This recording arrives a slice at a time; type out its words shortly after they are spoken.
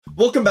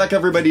Welcome back,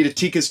 everybody, to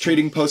Teeka's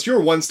Trading Post, your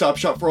one-stop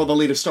shop for all the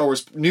latest Star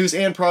Wars news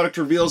and product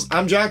reveals.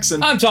 I'm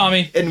Jackson. I'm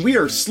Tommy. And we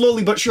are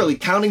slowly but surely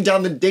counting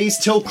down the days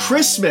till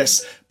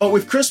Christmas. But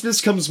with Christmas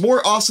comes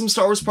more awesome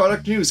Star Wars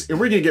product news, and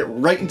we're going to get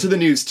right into the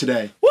news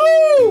today.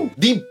 Woo!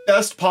 The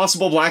best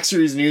possible Black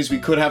Series news we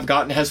could have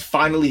gotten has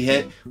finally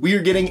hit. We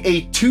are getting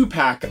a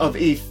 2-pack of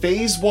a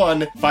Phase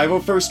 1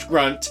 501st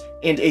Grunt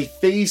and a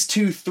Phase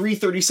 2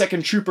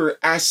 332nd Trooper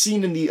as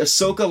seen in the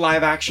Ahsoka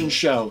live-action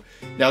show.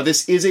 Now,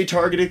 this is a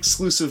Target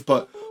exclusive,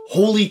 but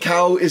holy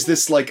cow, is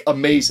this,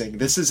 amazing.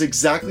 This is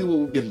exactly what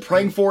we've been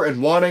praying for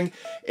and wanting,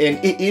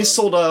 and it is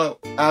sold out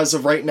as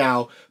of right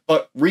now,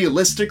 but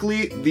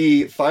realistically,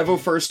 the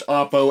 501st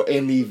Oppo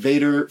and the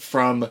Vader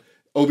from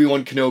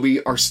Obi-Wan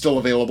Kenobi are still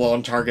available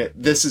on Target.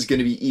 This is going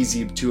to be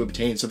easy to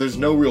obtain, so there's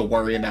no real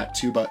worry in that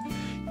too, but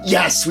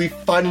yes, we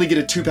finally get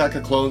a 2-pack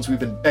of clones. We've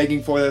been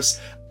begging for this.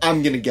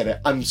 I'm gonna get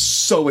it. I'm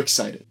so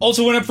excited.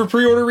 Also went up for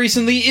pre-order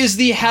recently is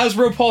the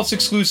Hasbro Pulse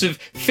exclusive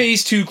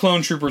Phase 2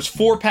 Clone Troopers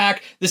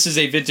 4-pack. This is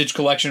a vintage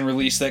collection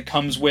release that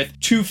comes with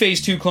 2 Phase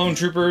 2 Clone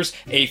Troopers,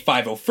 a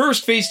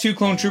 501st Phase 2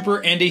 Clone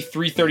Trooper, and a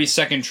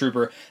 332nd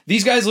Trooper.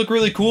 These guys look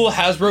really cool.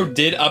 Hasbro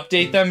did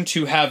update them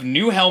to have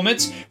new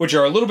helmets, which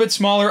are a little bit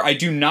smaller. I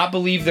do not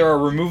believe there are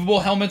removable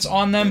helmets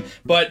on them,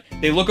 but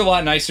they look a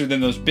lot nicer than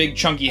those big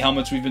chunky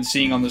helmets we've been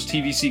seeing on those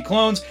TVC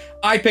clones.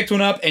 I picked one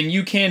up, and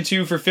you can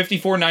too, for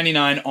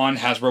 $54.99 on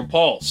Hasbro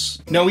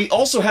Pulse. Now, we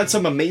also had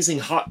some amazing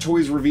Hot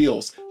Toys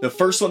reveals. The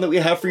first one that we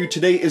have for you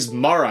today is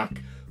Marok.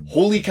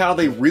 Holy cow,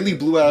 they really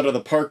blew out of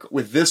the park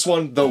with this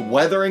one. The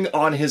weathering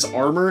on his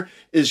armor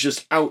is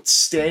just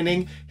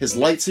outstanding. His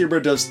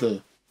lightsaber does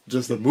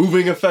the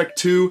moving effect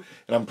too,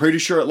 and I'm pretty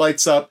sure it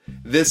lights up.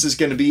 This is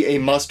going to be a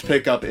must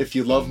pick up if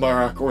you love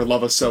Marok or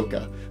love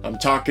Ahsoka. I'm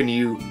talking to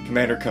you,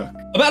 Commander Cook.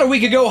 About a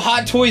week ago,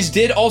 Hot Toys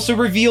did also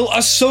reveal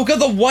Ahsoka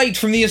the White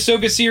from the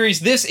Ahsoka series.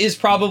 This is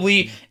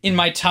probably in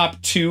my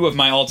top 2 of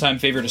my all-time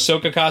favorite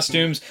Ahsoka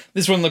costumes.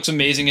 This one looks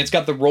amazing. It's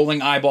got the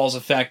rolling eyeballs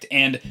effect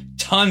and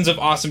tons of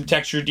awesome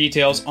texture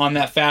details on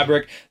that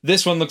fabric.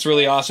 This one looks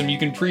really awesome. You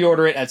can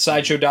pre-order it at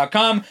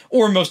Sideshow.com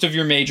or most of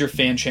your major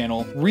fan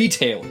channel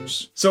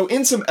retailers. So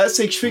in some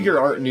SH figure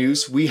art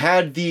news, we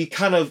had the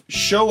kind of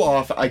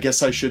show-off, I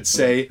guess I should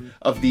say,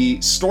 of the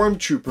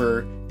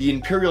Stormtrooper, the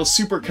Imperial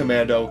Super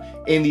Commando,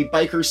 and the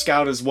Biker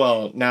Scout as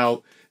well.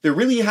 Now, there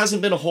really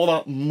hasn't been a whole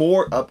lot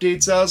more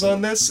updates as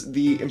on this.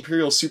 The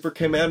Imperial Super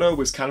Commando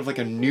was kind of like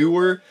a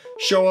newer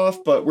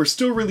show-off, but we're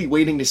still really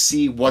waiting to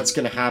see what's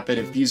going to happen,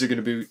 if these are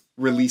going to be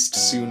released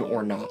soon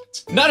or not.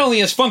 Not only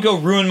has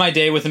Funko ruined my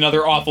day with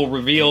another awful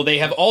reveal, they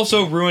have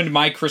also ruined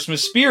my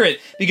Christmas spirit,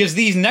 because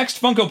these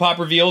next Funko Pop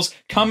reveals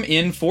come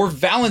in for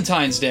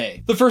Valentine's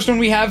Day. The first one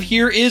we have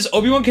here is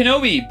Obi-Wan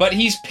Kenobi, but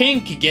he's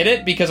pink, get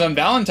it? Because on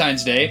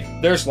Valentine's Day,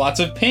 there's lots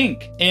of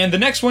pink. And the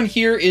next one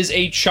here is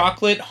a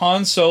chocolate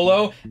Han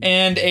Solo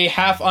and a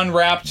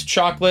half-unwrapped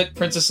chocolate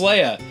Princess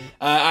Leia.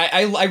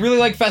 I really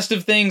like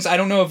festive things. I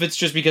don't know if it's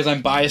just because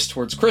I'm biased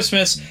towards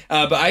Christmas,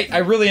 but I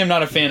really am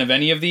not a fan of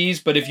any of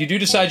these, but if you do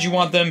decide you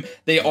want them,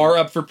 they are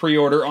up for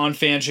pre-order on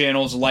fan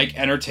channels like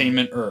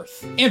Entertainment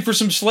Earth. And for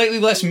some slightly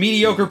less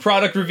mediocre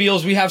product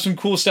reveals, we have some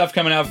cool stuff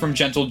coming out from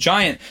Gentle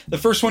Giant. The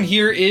first one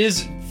here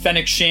is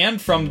Fennec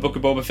Shand from the Book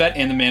of Boba Fett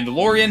and The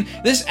Mandalorian.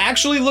 This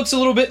actually looks a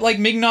little bit like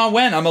Ming-Na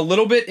Wen. I'm a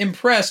little bit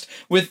impressed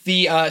with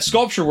the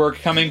sculpture work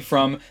coming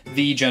from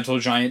the Gentle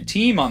Giant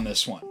team on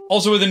this one.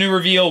 Also with a new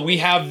reveal, we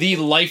have the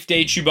Life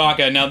Day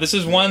Chewbacca. Now, this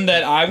is one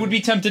that I would be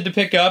tempted to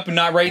pick up,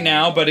 not right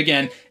now, but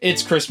again,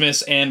 it's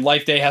Christmas, and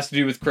Life Day has to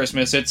do with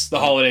Christmas. It's the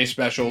holiday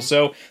special,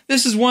 so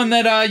this is one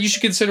that you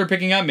should consider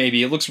picking up,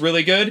 maybe. It looks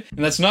really good,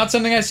 and that's not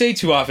something I say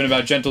too often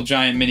about Gentle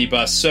Giant mini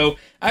busts, so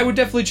I would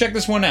definitely check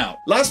this one out.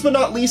 Last but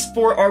not least,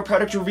 for our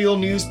product reveal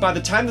news, by the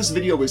time this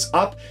video is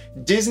up,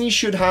 Disney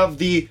should have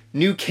the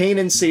new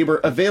Kanan Saber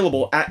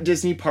available at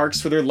Disney parks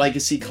for their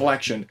Legacy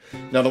collection.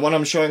 Now, the one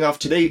I'm showing off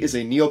today is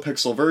a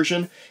NeoPixel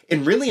version,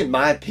 and really, in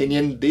my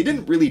opinion, they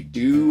didn't really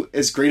do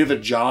as great of a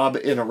job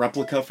in a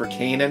replica for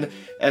Kanan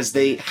as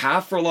they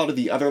have for a lot of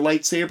the other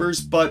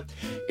lightsabers, but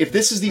if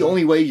this is the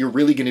only way you're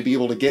really going to be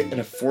able to get an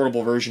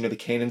affordable version of the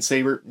Kanan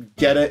Saber,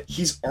 get it.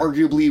 He's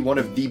arguably one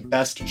of the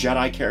best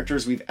Jedi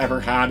characters we've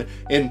ever had,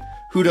 and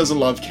who doesn't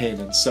love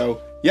Kanan?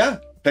 So yeah,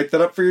 pick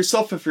that up for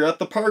yourself if you're at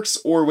the parks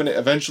or when it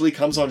eventually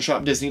comes on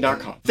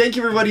shopdisney.com. Thank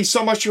you everybody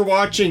so much for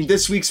watching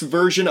this week's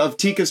version of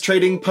Teeka's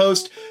Trading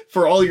Post.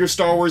 For all your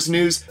Star Wars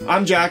news,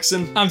 I'm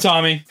Jackson. I'm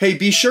Tommy. Hey,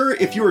 be sure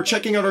if you are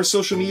checking out our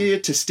social media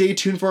to stay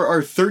tuned for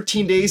our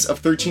 13 days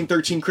of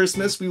 1313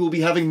 Christmas. We will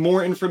be having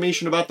more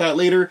information about that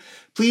later.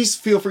 Please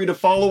feel free to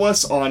follow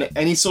us on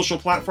any social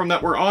platform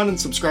that we're on and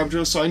subscribe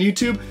to us on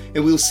YouTube.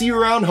 And we'll see you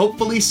around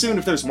hopefully soon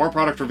if there's more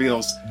product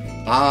reveals.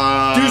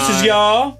 Bye. Deuces, y'all.